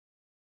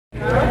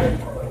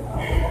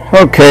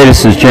Okay,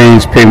 this is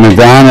James P.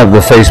 Madonna of the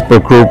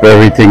Facebook group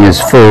Everything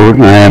is Food.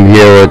 I am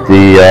here at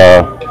the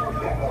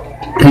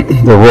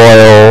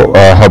Royal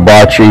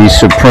Hibachi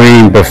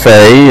Supreme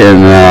Buffet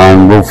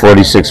on Route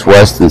 46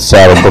 West in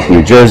Saddlebrook,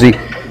 New Jersey.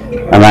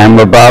 And I'm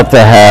about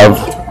to have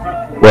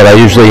what I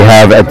usually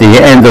have at the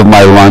end of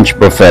my lunch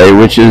buffet,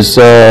 which is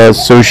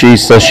sushi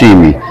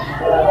sashimi.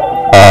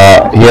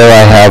 Here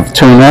I have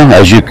tuna,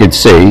 as you could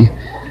see,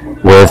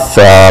 with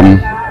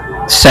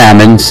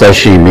salmon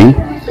sashimi.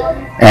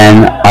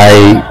 And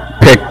I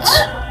picked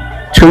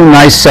two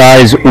nice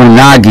size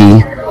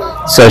unagi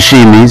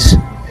sashimis.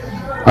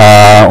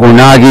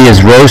 Unagi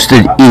is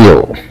roasted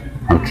eel,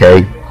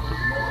 okay?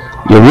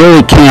 You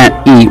really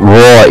can't eat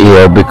raw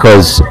eel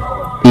because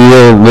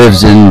eel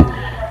lives in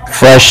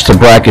fresh to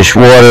brackish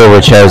water,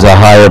 which has a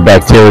higher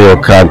bacterial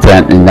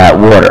content in that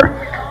water.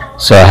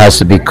 So it has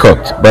to be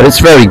cooked. But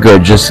it's very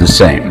good just the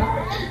same.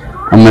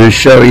 I'm going to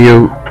show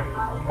you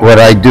what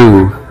I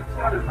do.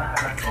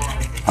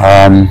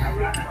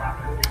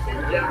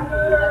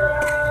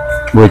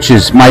 Which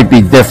might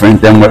be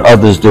different than what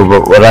others do,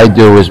 but what I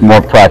do is more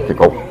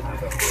practical.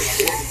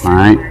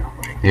 Alright,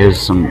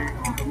 here's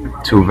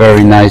two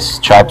very nice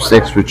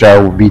chopsticks which I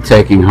will be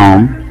taking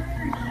home.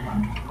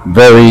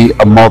 Very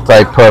a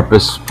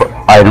multi-purpose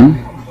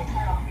item.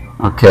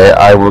 Okay,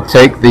 I will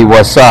take the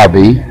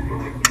wasabi,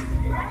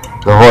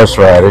 the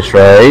horseradish,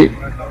 right,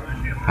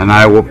 and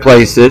I will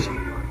place it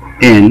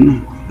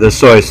in the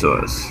soy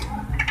sauce.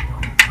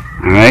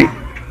 Alright,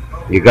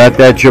 you got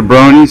that,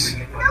 jabronis?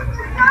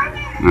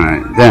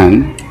 Alright,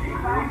 then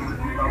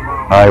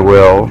I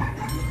will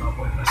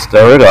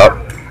stir it up.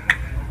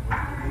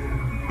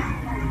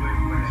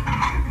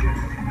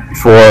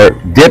 For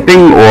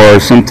dipping, or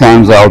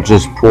sometimes I'll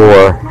just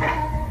pour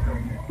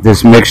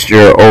this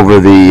mixture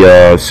over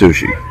the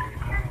sushi.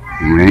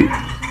 Alright.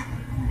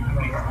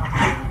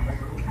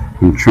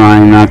 I'm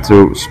trying not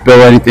to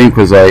spill anything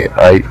because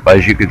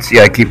as you can see,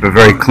 I keep a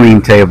very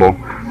clean table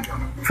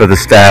for the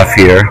staff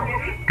here.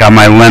 Got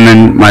my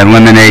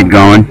lemonade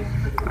going.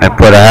 I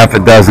put a half a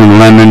dozen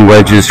lemon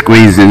wedges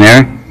squeezed in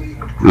there.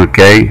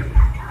 Okay.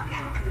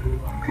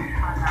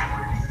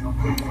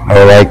 I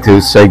would like to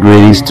say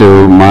greetings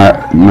to my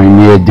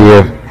near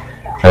dear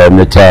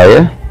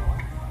Natalia.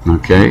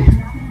 Okay.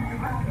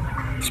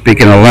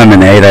 Speaking of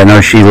lemonade, I know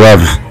she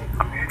loves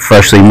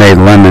freshly made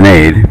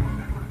lemonade.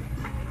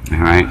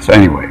 Alright, so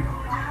anyway,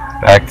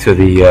 back to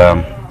the,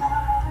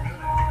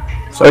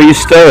 so you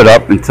stir it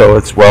up until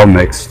it's well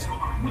mixed.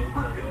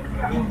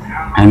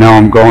 And now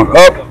I'm going,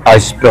 oh, I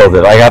spilled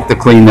it. I have to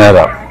clean that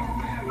up.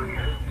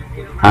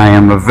 I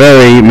am a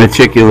very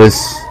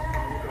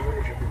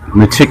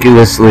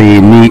meticulously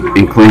neat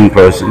and clean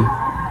person.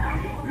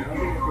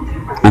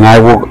 And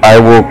a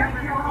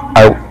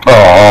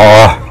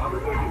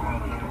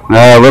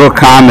little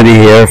comedy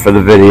here for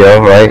the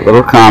video, right?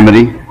 Little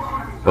comedy,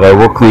 but I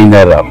will clean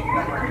that up.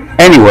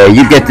 Anyway,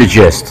 you get the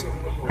gist.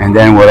 And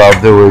then what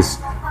I'll do is,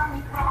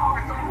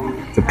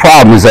 the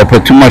problem is I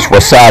put too much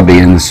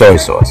wasabi in the soy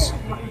sauce.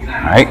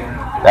 Right?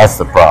 That's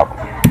the problem.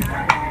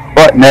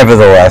 But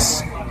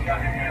nevertheless,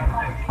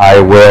 I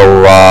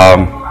will,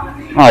 well,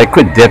 I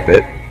could dip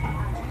it.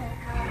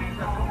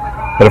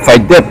 But if I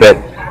dip it,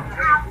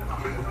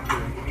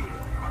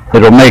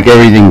 it'll make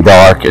everything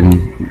dark and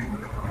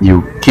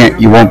you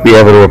won't be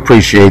able to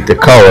appreciate the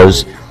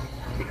colors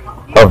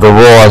of the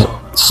raw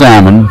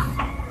salmon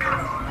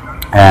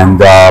and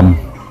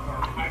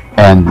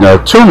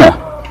tuna.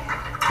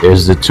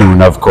 There's the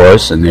tuna, of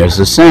course, and there's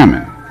the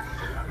salmon.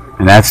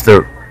 And that's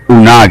the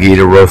unagi,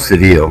 the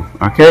roasted eel.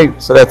 Okay,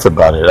 so that's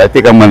about it. I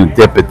think I'm going to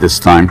dip it this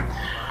time,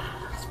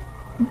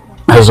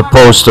 as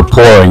opposed to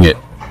pouring it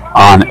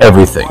on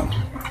everything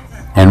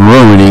and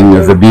ruining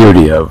the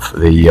beauty of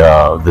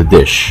the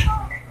dish.